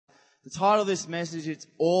The title of this message, it's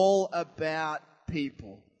all about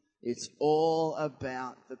people. It's all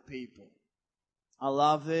about the people. I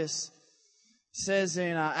love this. It says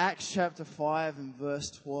in Acts chapter 5 and verse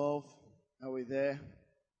 12. Are we there?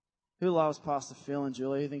 Who loves Pastor Phil and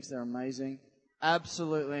Julie? Who thinks they're amazing?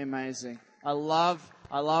 Absolutely amazing. I love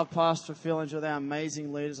Pastor Phil and Julie. They're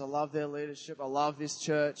amazing leaders. I love their leadership. I love this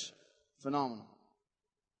church. Phenomenal.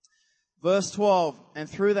 Verse 12, and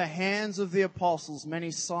through the hands of the apostles,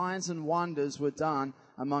 many signs and wonders were done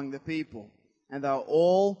among the people. And they were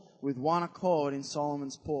all with one accord in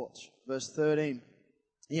Solomon's porch. Verse 13,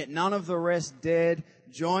 yet none of the rest dared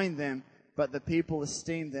join them, but the people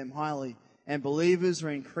esteemed them highly. And believers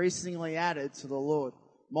were increasingly added to the Lord,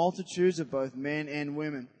 multitudes of both men and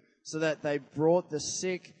women, so that they brought the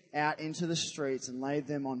sick out into the streets and laid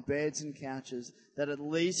them on beds and couches, that at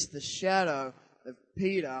least the shadow of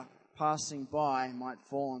Peter passing by might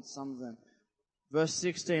fall on some of them. Verse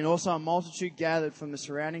 16, also a multitude gathered from the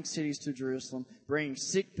surrounding cities to Jerusalem, bringing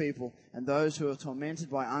sick people and those who were tormented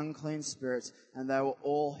by unclean spirits, and they were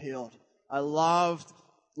all healed. I loved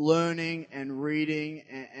learning and reading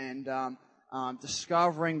and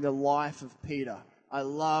discovering the life of Peter. I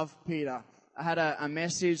love Peter. I had a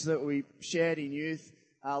message that we shared in youth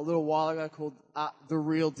a little while ago called The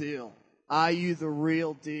Real Deal. Are you the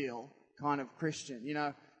real deal kind of Christian? You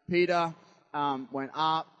know, Peter went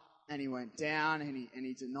up and he went down and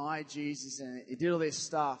he denied Jesus and he did all this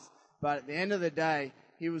stuff. But at the end of the day,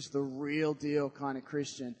 he was the real deal kind of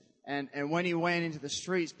Christian. And when he went into the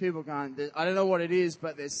streets, people going, I don't know what it is,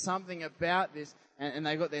 but there's something about this. And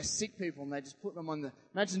they got their sick people and they just put them on the...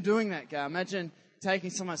 Imagine doing that, guy. Imagine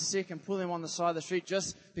taking someone sick and putting them on the side of the street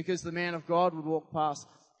just because the man of God would walk past.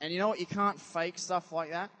 And you know what? You can't fake stuff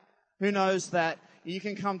like that. Who knows that you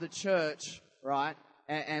can come to church, right,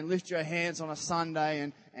 and lift your hands on a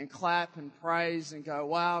Sunday and clap and praise and go,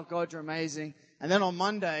 wow, God, you're amazing. And then on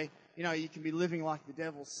Monday, you know, you can be living like the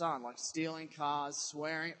devil's son, like stealing cars,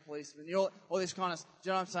 swearing at policemen, all this kind of, do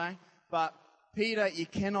you know what I'm saying? But Peter, you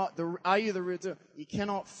cannot, are you the real deal? You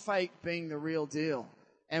cannot fake being the real deal.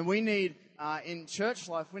 And we need, in church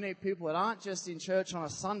life, we need people that aren't just in church on a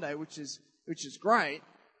Sunday, which is great,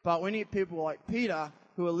 but we need people like Peter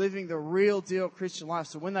who are living the real deal Christian life.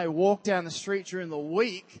 So when they walk down the street during the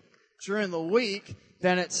week,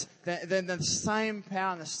 then it's then the same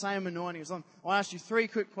power and the same anointing is on. I'll ask you 3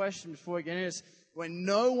 quick questions before we get into this. When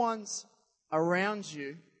no one's around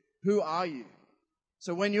you, who are you?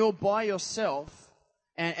 So when you're by yourself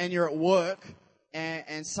and you're at work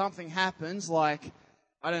and something happens, like,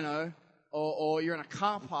 I don't know, or you're in a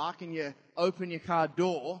car park and you open your car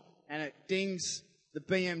door and it dings the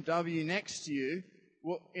BMW next to you,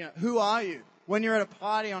 well, you know, who are you? When you're at a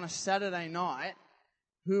party on a Saturday night,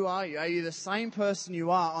 who are you? Are you the same person you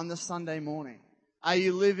are on the Sunday morning? Are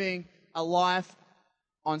you living a life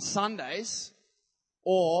on Sundays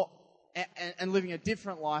and living a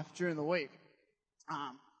different life during the week?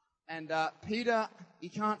 Peter, you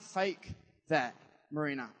can't fake that,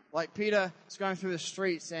 Marina. Like Peter is going through the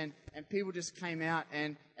streets and people just came out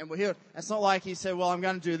and were healed. It's not like he said, well, I'm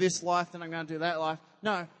going to do this life, then I'm going to do that life.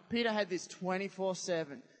 No, Peter had this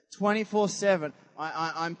 24/7. 24/7,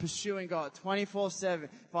 I'm pursuing God. 24/7.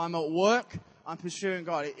 If I'm at work, I'm pursuing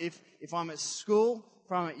God. If I'm at school,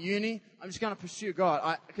 if I'm at uni, I'm just going to pursue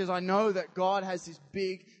God. Because I know that God has this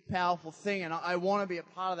big, powerful thing, and I want to be a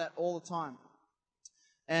part of that all the time.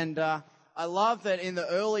 And I love that in the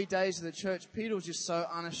early days of the church, Peter was just so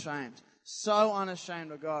unashamed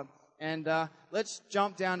of God. And let's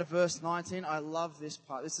jump down to verse 19. I love this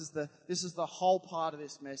part. This is the whole part of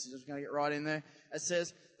this message. I'm just going to get right in there. It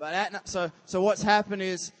says, so what's happened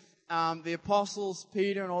is the apostles,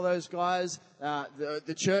 Peter and all those guys,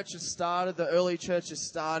 the church has started, the early church has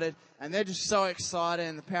started, and they're just so excited,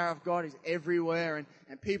 and the power of God is everywhere,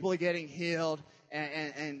 and people are getting healed,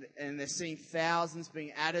 and they're seeing thousands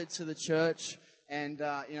being added to the church, and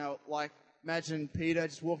like imagine Peter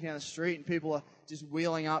just walking down the street, and people are just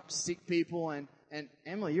wheeling up sick people, and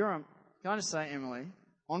Emily, can I just say, Emily,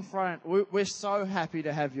 on Friday, we're so happy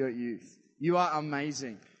to have you at youth. You are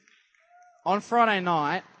amazing. On Friday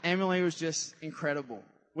night, Emily was just incredible.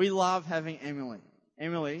 We love having Emily.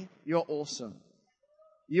 Emily, you're awesome.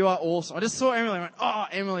 You are awesome. I just saw Emily and went, oh,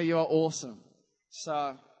 Emily, you are awesome.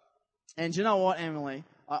 So, and you know what, Emily?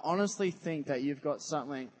 I honestly think that you've got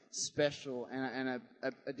something special and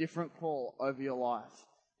a different call over your life.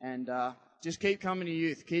 And just keep coming to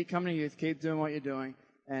youth. Keep coming to youth. Keep doing what you're doing.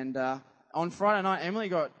 And on Friday night, Emily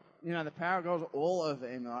got, the power of God was all over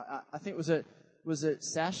Emily. I think, was it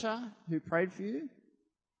Sasha who prayed for you?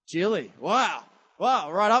 Jilly. Wow,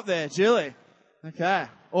 right up there, Jilly. Okay,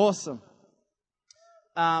 awesome.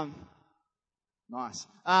 Nice.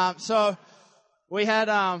 So we had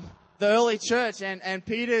the early church, and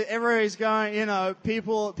Peter, everywhere he's going,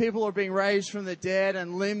 people are being raised from the dead,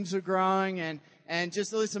 and limbs are growing, and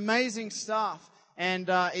just all this amazing stuff. And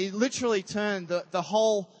he literally turned the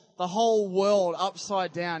whole world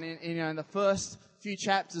upside down in the first few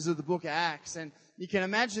chapters of the book of Acts. And you can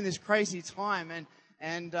imagine this crazy time.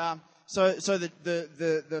 So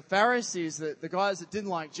the Pharisees, the guys that didn't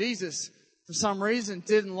like Jesus, for some reason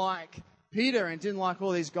didn't like Peter and didn't like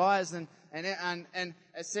all these guys. And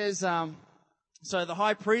it says, so the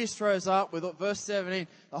high priest rose up with, verse 17,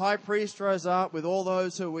 the high priest rose up with all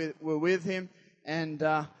those who were with him, and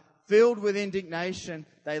filled with indignation,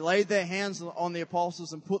 they laid their hands on the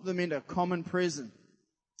apostles and put them into common prison.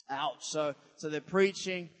 Ouch. So they're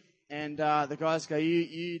preaching, and the guys go,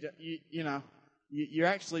 you're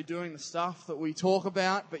actually doing the stuff that we talk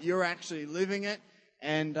about, but you're actually living it,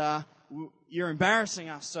 and you're embarrassing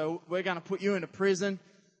us, so we're going to put you into prison.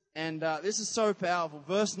 And this is so powerful.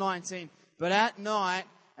 Verse 19, but at night,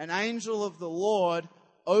 an angel of the Lord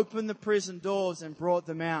opened the prison doors and brought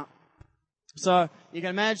them out. So you can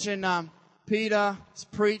imagine Peter is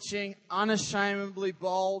preaching, unashamedly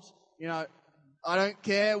bold. I don't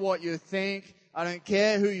care what you think. I don't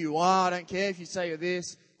care who you are. I don't care if you say you're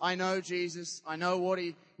this. I know Jesus. I know what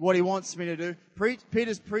he wants me to do.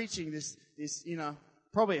 Peter's preaching this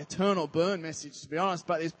probably eternal burn message, to be honest,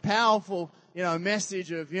 but this powerful,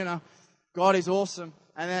 message of, God is awesome.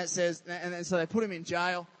 And then it says, and then so they put him in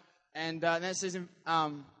jail. And then it says in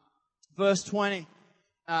verse 20,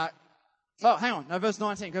 verse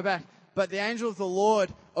 19, go back. But the angel of the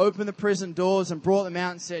Lord opened the prison doors and brought them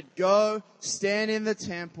out and said, go, stand in the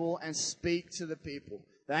temple and speak to the people.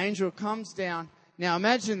 The angel comes down. Now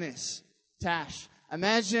imagine this, Tash.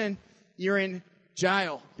 Imagine you're in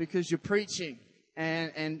jail because you're preaching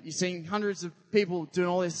and you're seeing hundreds of people doing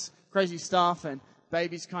all this crazy stuff and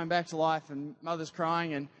babies coming back to life and mothers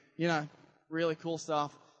crying and, really cool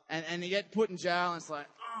stuff. And you get put in jail and it's like,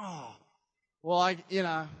 well, I'm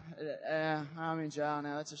in jail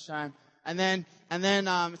now. That's a shame. And then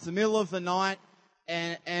it's the middle of the night,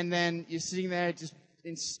 and then you're sitting there just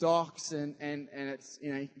in stocks, and it's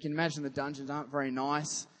you can imagine the dungeons aren't very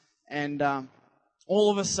nice. And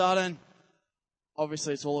all of a sudden,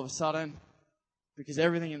 obviously it's all of a sudden, because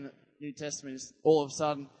everything in the New Testament is all of a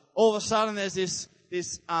sudden. All of a sudden, there's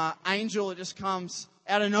this angel that just comes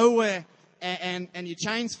out of nowhere, and your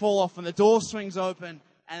chains fall off, and the door swings open.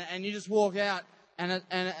 And you just walk out, and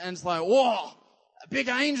it's like, whoa, a big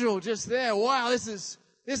angel just there. Wow, this is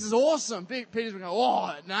awesome. Peter's going,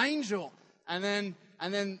 whoa, an angel. And then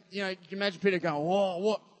you can imagine Peter going,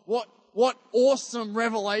 whoa, what awesome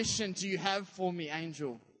revelation do you have for me,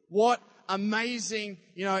 angel? What amazing,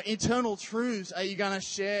 eternal truths are you going to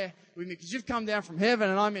share with me? Because you've come down from heaven,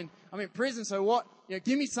 and I'm in prison. So what?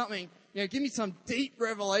 Give me something. Give me some deep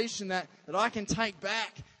revelation that I can take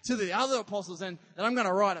back to the other apostles, and I'm going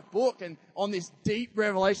to write a book, and on this deep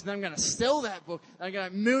revelation, I'm going to sell that book. I'm going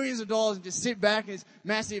to have millions of dollars and just sit back in this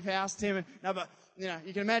massive house, Tim.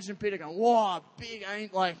 You can imagine Peter going, "Whoa, big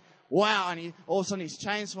ain't like wow!" And all of a sudden his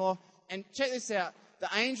chains fall off. And check this out: the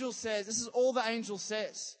angel says, "This is all the angel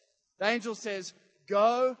says." The angel says,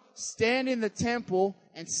 "Go, stand in the temple,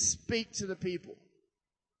 and speak to the people."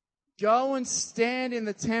 Go and stand in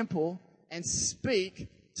the temple and speak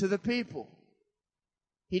to the people.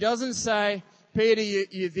 He doesn't say, Peter,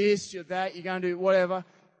 you're this, you're that, you're going to do whatever.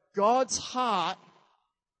 God's heart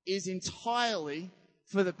is entirely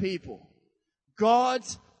for the people. God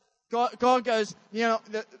goes,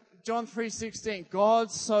 John 3:16, God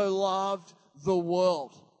so loved the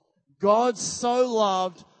world. God so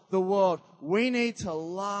loved the world. We need to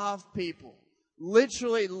love people.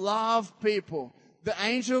 Literally love people. The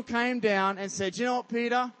angel came down and said, you know what,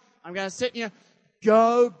 Peter? I'm going to set you,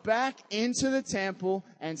 go back into the temple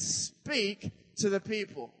and speak to the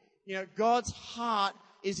people. God's heart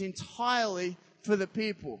is entirely for the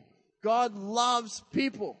people. God loves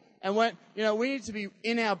people. And when, we need to be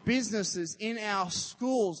in our businesses, in our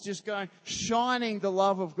schools, just shining the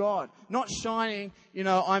love of God. Not shining,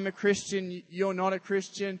 I'm a Christian, you're not a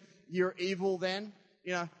Christian, you're evil then.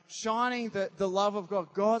 Shining the love of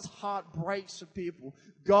God. God's heart breaks for people.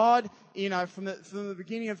 God, from the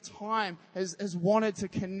beginning of time has wanted to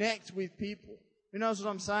connect with people. Who knows what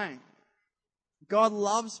I'm saying? God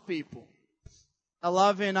loves people. I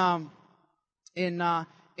love in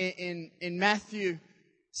Matthew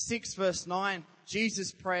 6 verse 9,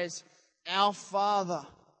 Jesus prays, our Father.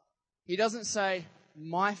 He doesn't say,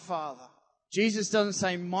 my Father. Jesus doesn't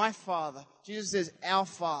say, my Father. Jesus says, our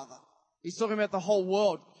Father. He's talking about the whole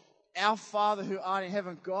world. Our Father who art in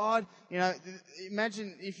heaven, God,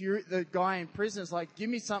 imagine if you're the guy in prison, it's like, give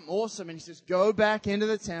me something awesome. And he says, go back into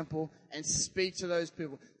the temple and speak to those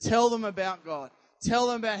people. Tell them about God. Tell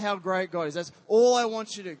them about how great God is. That's all I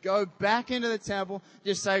want you to do. Go back into the temple.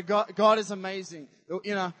 Just say, God is amazing.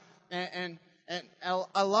 And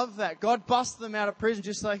I love that. God busted them out of prison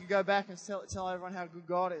just so they could go back and tell everyone how good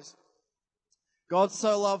God is. God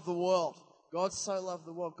so loved the world. God so loved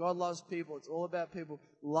the world. God loves people. It's all about people.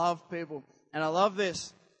 Love people. And I love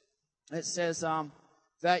this. It says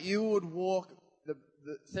that you would walk, the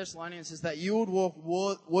Thessalonians says that you would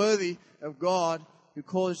walk worthy of God who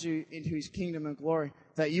calls you into his kingdom and glory.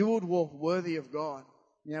 That you would walk worthy of God.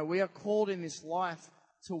 We are called in this life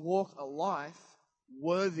to walk a life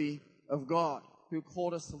worthy of God who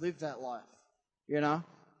called us to live that life.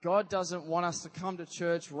 God doesn't want us to come to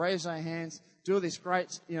church, raise our hands, do this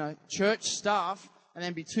great, church stuff, and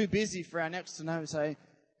then be too busy for our next to know and say,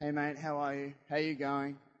 hey mate, how are you? How are you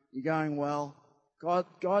going? You going well?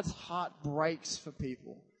 God's heart breaks for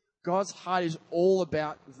people. God's heart is all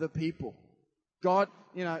about the people. God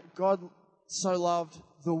so loved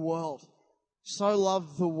the world. So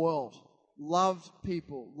loved the world. Loved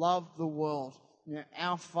people. Loved the world.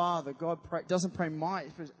 Our Father, God doesn't pray my, he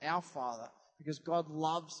prays our Father, because God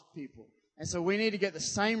loves people. And so we need to get the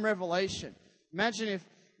same revelation. Imagine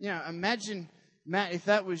Matt, if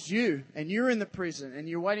that was you, and you're in the prison, and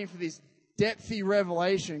you're waiting for this depthy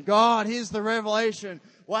revelation. God, here's the revelation.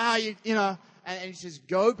 Wow, and he says,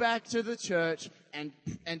 go back to the church and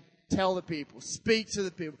tell the people. Speak to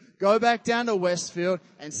the people. Go back down to Westfield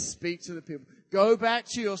and speak to the people. Go back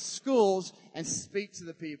to your schools and speak to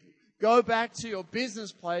the people. Go back to your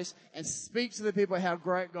business place and speak to the people how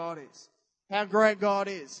great God is. How great God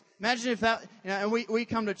is. Imagine if that, and we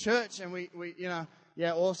come to church and we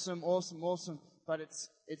awesome. But it's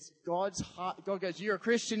God's heart. God goes, you're a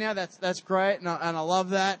Christian now, that's great, and I love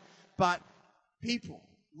that. But people,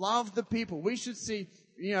 love the people. We should see,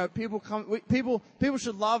 people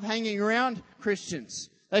should love hanging around Christians.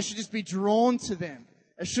 They should just be drawn to them.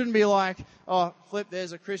 It shouldn't be like, oh, flip,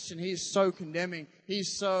 there's a Christian, he's so condemning,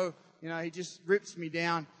 he's so, he just rips me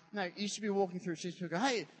down. No, you should be walking through streets and go,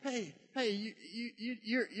 hey,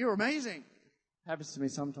 you're amazing. Happens to me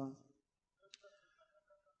sometimes.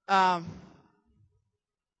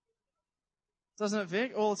 Doesn't it,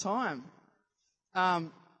 Vic? All the time.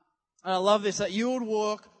 And I love this, that you would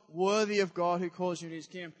walk worthy of God who calls you in his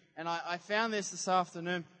kingdom. And I found this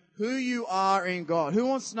afternoon. Who you are in God. Who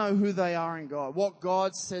wants to know who they are in God? What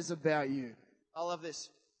God says about you. I love this.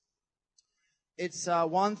 It's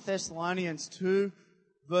 1 Thessalonians 2,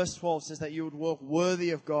 verse 12 says that you would walk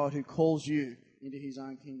worthy of God who calls you into his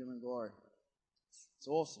own kingdom and glory. It's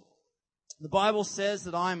awesome. The Bible says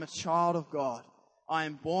that I am a child of God. I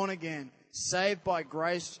am born again, saved by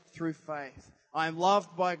grace through faith. I am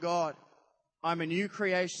loved by God. I'm a new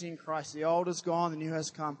creation in Christ. The old is gone, the new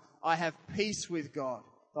has come. I have peace with God.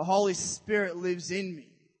 The Holy Spirit lives in me.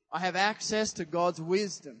 I have access to God's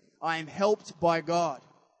wisdom. I am helped by God.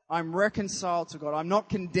 I'm reconciled to God. I'm not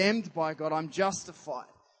condemned by God. I'm justified.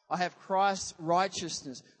 I have Christ's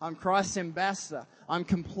righteousness. I'm Christ's ambassador. I'm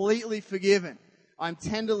completely forgiven. I'm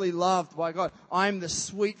tenderly loved by God. I'm the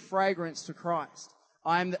sweet fragrance to Christ.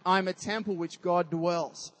 I'm a temple which God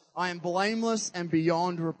dwells. I am blameless and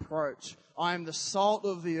beyond reproach. I am the salt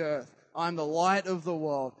of the earth. I'm the light of the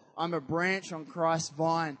world. I'm a branch on Christ's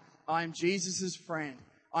vine. I am Jesus' friend.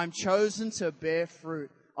 I'm chosen to bear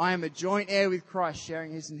fruit. I am a joint heir with Christ,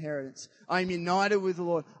 sharing his inheritance. I am united with the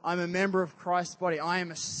Lord. I'm a member of Christ's body. I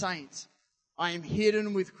am a saint. I am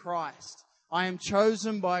hidden with Christ. I am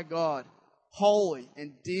chosen by God, holy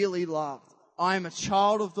and dearly loved. I am a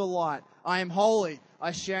child of the light. I am holy.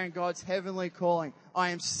 I share in God's heavenly calling. I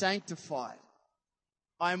am sanctified.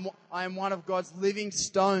 I am one of God's living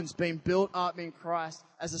stones being built up in Christ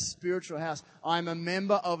as a spiritual house. I am a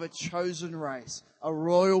member of a chosen race, a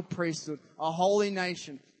royal priesthood, a holy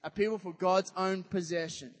nation, a people for God's own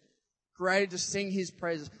possession, created to sing his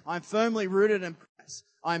praises. I am firmly rooted in Christ.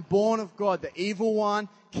 I am born of God. The evil one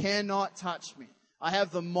cannot touch me. I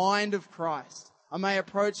have the mind of Christ. I may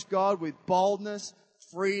approach God with boldness,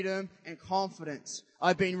 freedom, and confidence.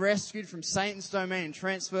 I've been rescued from Satan's domain and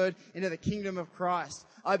transferred into the kingdom of Christ.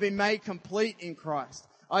 I've been made complete in Christ.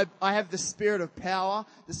 I have the spirit of power,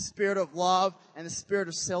 the spirit of love, and the spirit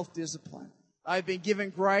of self-discipline. I've been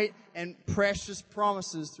given great and precious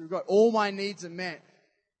promises through God. All my needs are met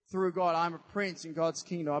through God. I'm a prince in God's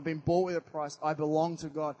kingdom. I've been bought with a price. I belong to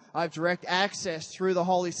God. I have direct access through the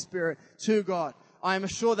Holy Spirit to God. I am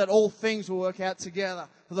assured that all things will work out together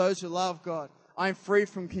for those who love God. I am free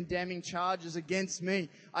from condemning charges against me.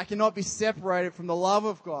 I cannot be separated from the love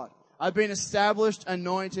of God. I've been established,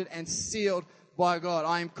 anointed, and sealed by God.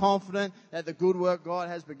 I am confident that the good work God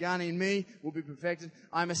has begun in me will be perfected.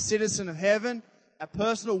 I'm a citizen of heaven, a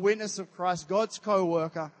personal witness of Christ, God's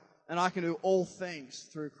co-worker, and I can do all things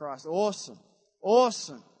through Christ. Awesome.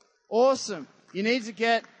 Awesome. Awesome. You need to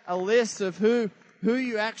get a list of who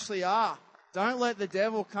you actually are. Don't let the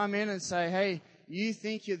devil come in and say, hey, you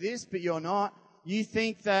think you're this, but you're not. You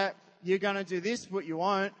think that you're going to do this, but you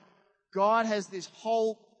won't. God has this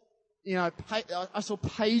whole, I saw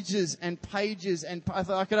pages and pages, and I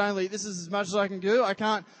thought this is as much as I can do. I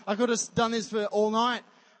could have done this for all night.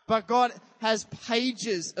 But God has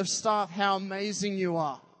pages of stuff, how amazing you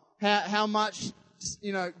are. How much,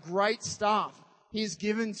 great stuff He's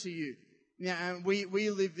given to you. And we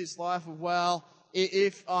live this life of, well,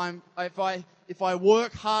 if I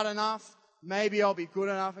work hard enough, maybe I'll be good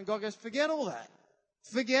enough. And God goes, forget all that.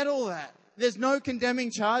 Forget all that. There's no condemning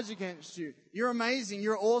charge against you. You're amazing.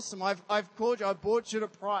 You're awesome. I've called you. I've bought you at a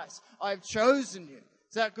price. I've chosen you.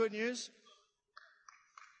 Is that good news?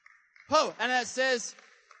 Oh, and it says,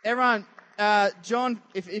 everyone, John,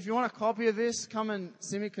 if you want a copy of this, come and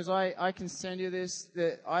see me, because I can send you this.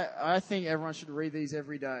 I think everyone should read these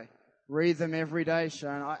every day. Read them every day,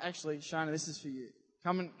 Shona. Actually, Shona, this is for you.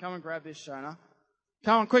 Come and grab this, Shona.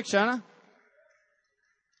 Come on, quick, Shona.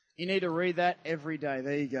 You need to read that every day.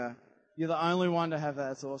 There you go. You're the only one to have that.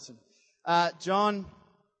 That's awesome. John,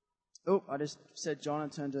 I just said John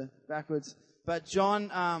and turned it backwards. But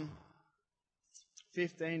John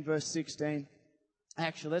 15, verse 16.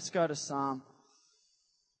 Actually, let's go to Psalm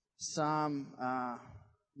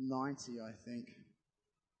 90, I think.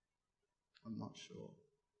 I'm not sure.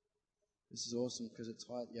 This is awesome because it's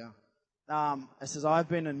hot, yeah. It says, I've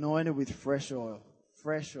been anointed with fresh oil.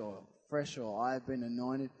 Fresh oil. Fresh oil. I have been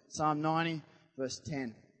anointed. Psalm 90, verse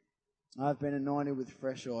 10. I've been anointed with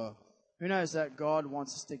fresh oil. Who knows that God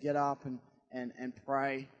wants us to get up and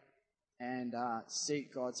pray and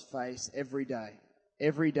seek God's face every day.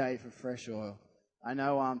 Every day for fresh oil. I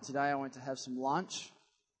know today I went to have some lunch.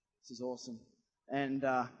 This is awesome. And,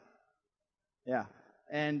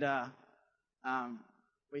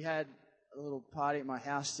 we had a little party at my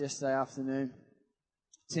house yesterday afternoon.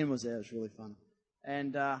 Tim was there. It was really fun.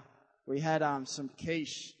 And we had some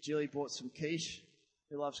quiche. Jilly bought some quiche.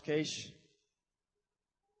 Who loves quiche?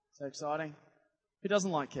 So exciting. Who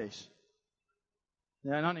doesn't like quiche?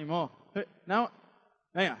 Yeah, not anymore. No?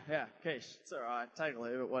 Anyway, yeah, quiche. It's all right. Take a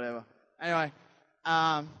leave it, whatever. Anyway,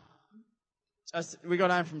 we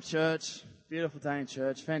got home from church. Beautiful day in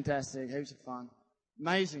church. Fantastic. Heaps of fun.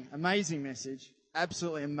 Amazing message.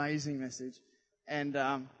 Absolutely amazing message. And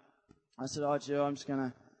I said, Jill, I'm just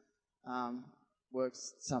going to work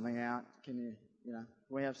something out. Can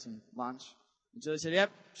we have some lunch? And Julie said,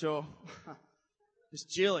 yep, sure. Just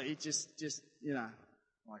Jilly, oh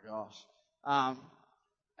my gosh.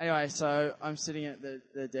 Anyway, so I'm sitting at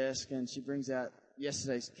the desk and she brings out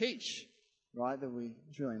yesterday's quiche, right?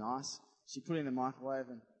 It's really nice. She put it in the microwave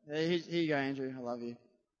and here you go, Andrew. I love you.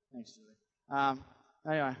 Thanks, Julie.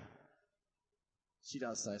 Anyway, she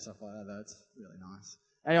does say stuff like that though. It's really nice.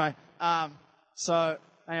 Anyway,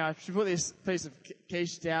 she put this piece of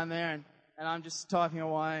quiche down there and I'm just typing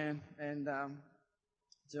away and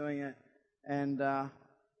doing it. And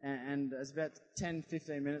it's about 10,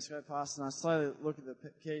 15 minutes go past and I slowly look at the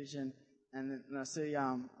quiche and I see,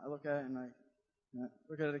 I look at it and I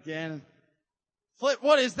look at it again. Flip,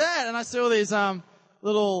 what is that? And I see all these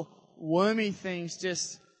little wormy things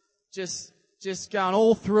just going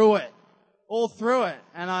all through it.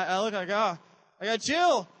 And I look, I go,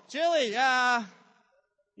 Jilly,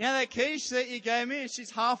 that quiche that you gave me, and she's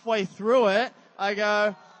halfway through it. I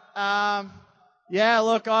go, yeah,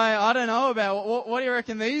 look, I don't know about what do you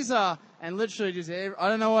reckon these are? And literally I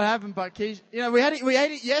don't know what happened, but quiche, we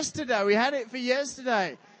ate it yesterday. We had it for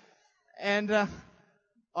yesterday. And,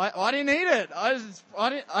 I didn't eat it. I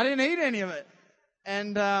didn't eat any of it.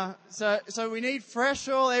 And, so we need fresh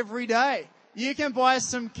oil every day. You can buy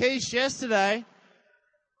some quiche yesterday.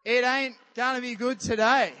 It ain't going to be good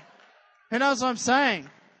today. Who knows what I'm saying?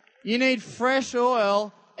 You need fresh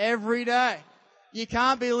oil every day. You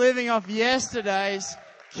can't be living off yesterday's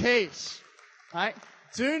quiche. Right?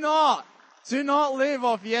 Do not live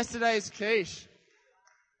off yesterday's quiche.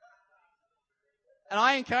 And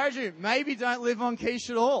I encourage you, maybe don't live on quiche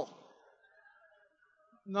at all.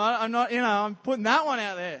 No, I'm not, I'm putting that one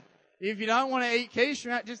out there. If you don't want to eat quiche,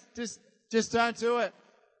 just don't do it.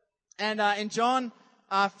 And in John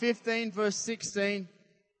 15, verse 16,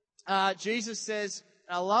 Jesus says,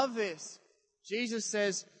 and I love this. Jesus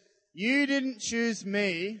says, you didn't choose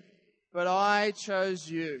me, but I chose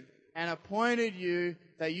you and appointed you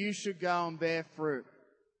that you should go and bear fruit.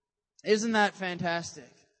 Isn't that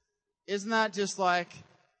fantastic? Isn't that just like,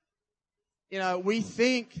 we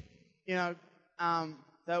think,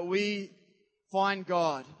 that we find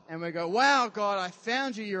God and we go, wow, God, I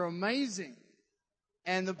found you. You're amazing.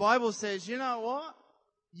 And the Bible says, you know what?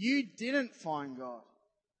 You didn't find God.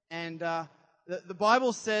 And the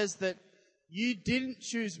Bible says that you didn't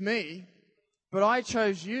choose me, but I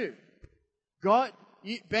chose you. God,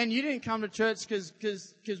 Ben, you didn't come to church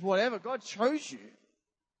because whatever. God chose you.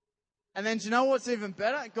 And then do you know what's even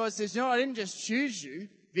better? God says, I didn't just choose you.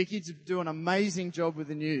 Vicky to do an amazing job with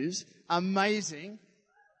the news. Amazing.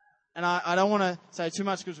 And I don't want to say too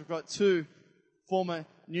much because we've got two former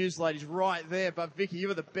news ladies right there. But Vicky, you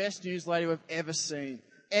were the best news lady we've ever seen.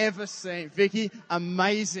 Vicky,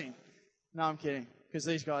 amazing. No, I'm kidding. Because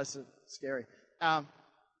these guys are scary.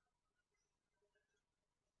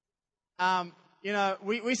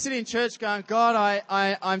 We sit in church going, God,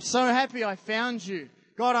 I'm so happy I found you.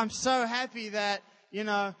 God, I'm so happy that,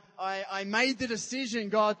 I made the decision,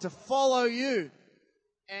 God, to follow you.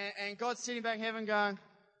 And God's sitting back in heaven going,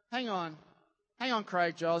 hang on,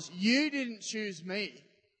 Craig Giles. You didn't choose me.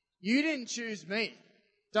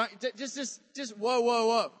 Don't, just,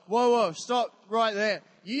 whoa, stop right there.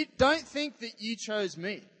 You don't think that you chose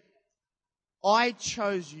me. I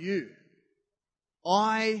chose you.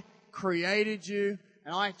 I created you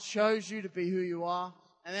and I chose you to be who you are.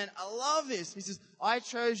 And then I love this. He says, I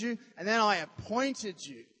chose you and then I appointed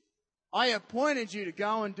you. I appointed you to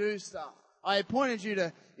go and do stuff. I appointed you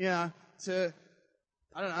to,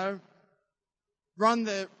 run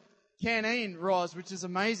the canteen, Roz, which is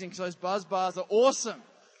amazing because those Buzz Bars are awesome.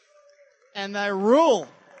 And they rule.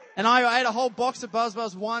 And I ate a whole box of Buzz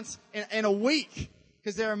Bars once in a week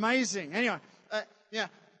because they're amazing. Anyway,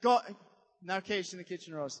 no quiche in the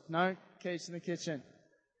kitchen, Roz. No quiche in the kitchen.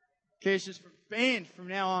 Quiche is banned from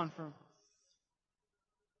now on.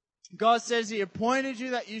 God says He appointed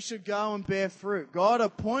you that you should go and bear fruit. God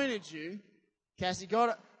appointed you. Cassie,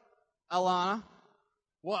 Alana.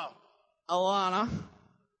 Whoa. Alana.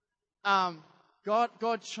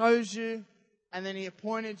 God chose you and then He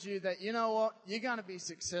appointed you that, you know what? You're going to be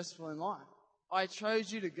successful in life. I chose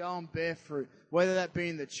you to go and bear fruit. Whether that be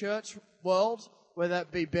in the church world, whether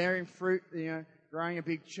that be bearing fruit, growing a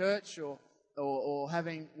big church or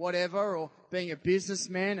having whatever, or being a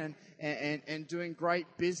businessman and doing great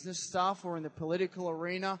business stuff, or in the political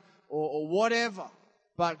arena or whatever.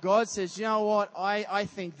 But God says, you know what? I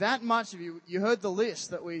think that much of you heard the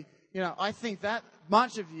list that I think that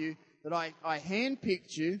much of you that I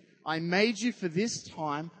handpicked you. I made you for this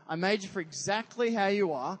time. I made you for exactly how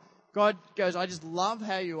you are. God goes, I just love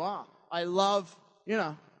how you are. I love,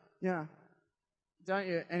 don't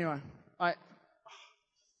you? Anyway, I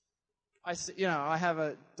have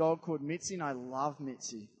a dog called Mitzi, and I love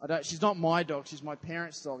Mitzi. She's not my dog. She's my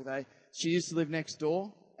parents' dog. She used to live next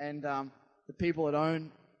door, and the people that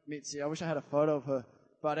own Mitzi, I wish I had a photo of her.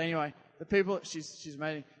 But anyway, she's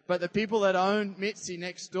amazing. But the people that own Mitzi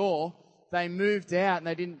next door, they moved out and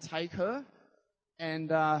they didn't take her, and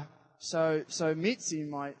so Mitzi,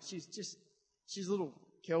 she's a little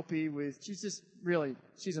Kelpie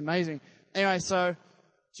she's amazing. Anyway, so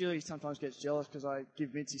Julie sometimes gets jealous because I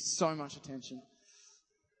give Mitzi so much attention.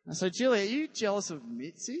 And so, Julie, are you jealous of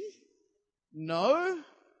Mitzi? No?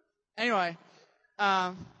 Anyway,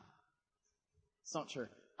 it's not true.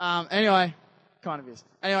 Anyway, kind of is.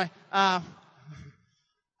 Anyway,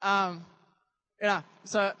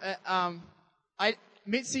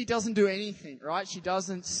 Mitzi doesn't do anything, right? She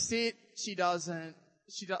doesn't sit. She doesn't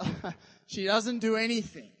do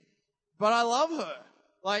anything. But I love her.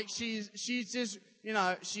 Like, she's just,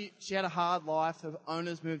 she had a hard life. The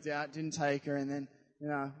owners moved out, didn't take her, and then,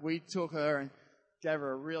 we took her and gave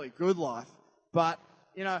her a really good life. But,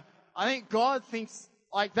 I think God thinks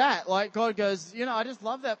like that. Like, God goes, I just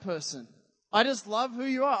love that person. I just love who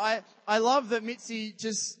you are. I love that Mitzi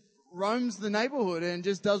just roams the neighborhood and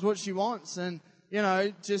just does what she wants and,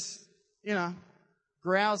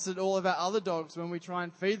 growls at all of our other dogs when we try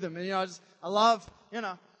and feed them. And, I love,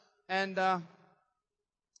 and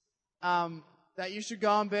that you should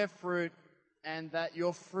go and bear fruit and that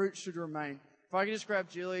your fruit should remain. If I could just grab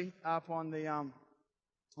Julie up on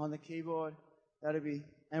the keyboard, that'd be,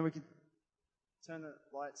 and we could turn the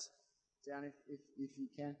lights down if you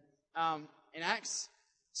can. In Acts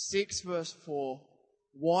 6 verse 4,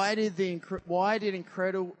 why did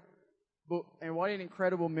incredible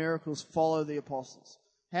miracles follow the apostles?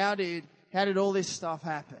 How did all this stuff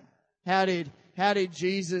happen? How did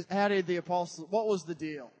the apostles, what was the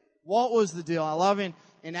deal? What was the deal? I love in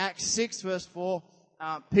Acts 6 verse 4,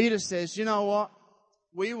 Peter says, you know what?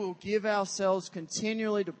 We will give ourselves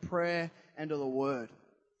continually to prayer and to the word.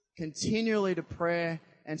 continually to prayer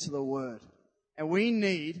and to the word. And we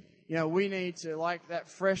need to, like that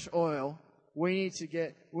fresh oil, we need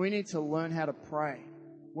to learn how to pray.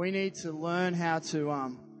 We need to learn how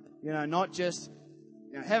to, not just,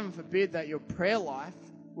 heaven forbid that your prayer life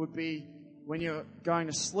would be when you're going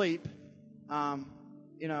to sleep, God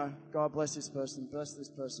bless this person, bless this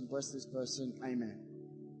person, bless this person, amen.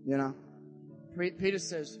 Peter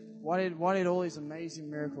says, why did all these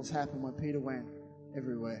amazing miracles happen when Peter went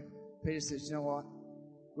everywhere? Peter says, you know what?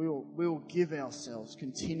 We will give ourselves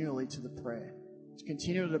continually to the prayer.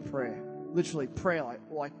 Continue to prayer. Literally pray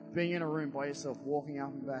like being in a room by yourself, walking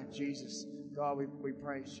up and back. Jesus, God, we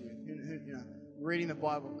praise you. Reading the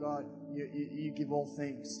Bible, God, you give all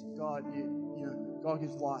things. God, God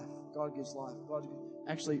gives life. God gives life.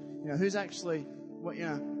 Who's actually,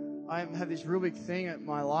 I have this real big thing at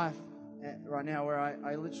my life right now where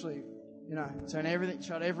I literally, turn everything,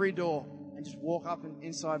 shut every door, and just walk up and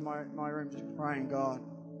inside my room, just praying, God,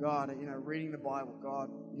 reading the Bible, God,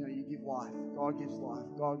 you give life. God gives life.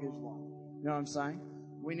 God gives life. You know what I'm saying?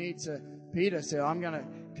 Peter said, I'm going to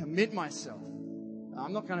commit myself.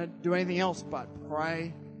 I'm not going to do anything else but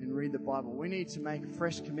pray and read the Bible. We need to make a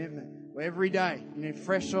fresh commitment every day. You need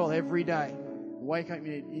fresh oil every day. Wake up.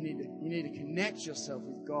 You need to connect yourself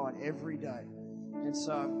with God every day. And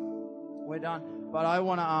so we're done. But I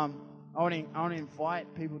want to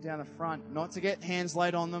invite people down the front, not to get hands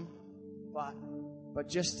laid on them, but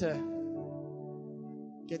just to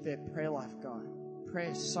get their prayer life going. Prayer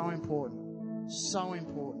is so important. So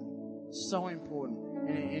important. So important.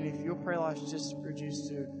 And if your prayer life is just reduced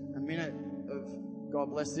to a minute of God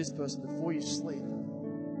bless this person before you sleep,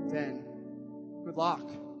 then good luck.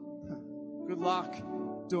 Good luck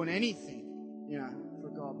doing anything, for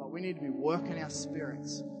God. But we need to be working our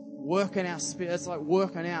spirits. Working our spirits. It's like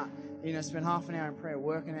working out. Spend half an hour in prayer,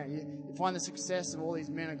 working out. You find the success of all these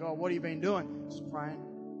men of God. What have you been doing? Just praying.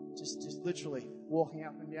 Just literally walking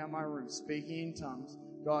up and down my room, speaking in tongues.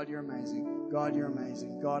 God, you're amazing. God, you're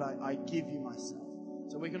amazing. God, I give you myself.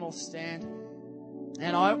 So we can all stand.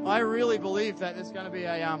 And I really believe that there's going to be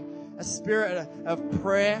a spirit of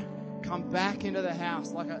prayer come back into the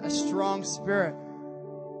house, like a strong spirit.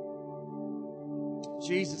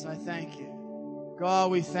 Jesus, I thank you.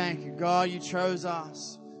 God, we thank you. God, you chose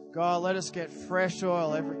us. God, let us get fresh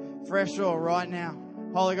oil, fresh oil right now.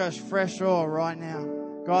 Holy Ghost, fresh oil right now.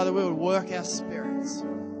 God, that we would work our spirits.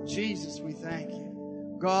 Jesus, we thank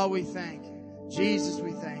you. God, we thank you. Jesus,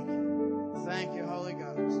 we thank you. Thank you, Holy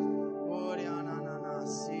Ghost.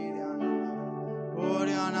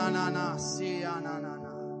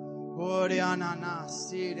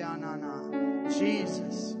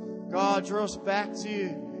 Jesus, God, draw us back to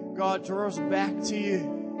you. God, draw us back to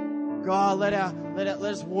you. God, let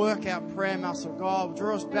us work our prayer muscle. God,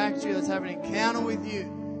 draw us back to you. Let's have an encounter with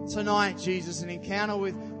you tonight, Jesus. An encounter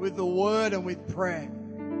with the word and with prayer.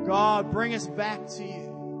 God, bring us back to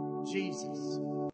you, Jesus.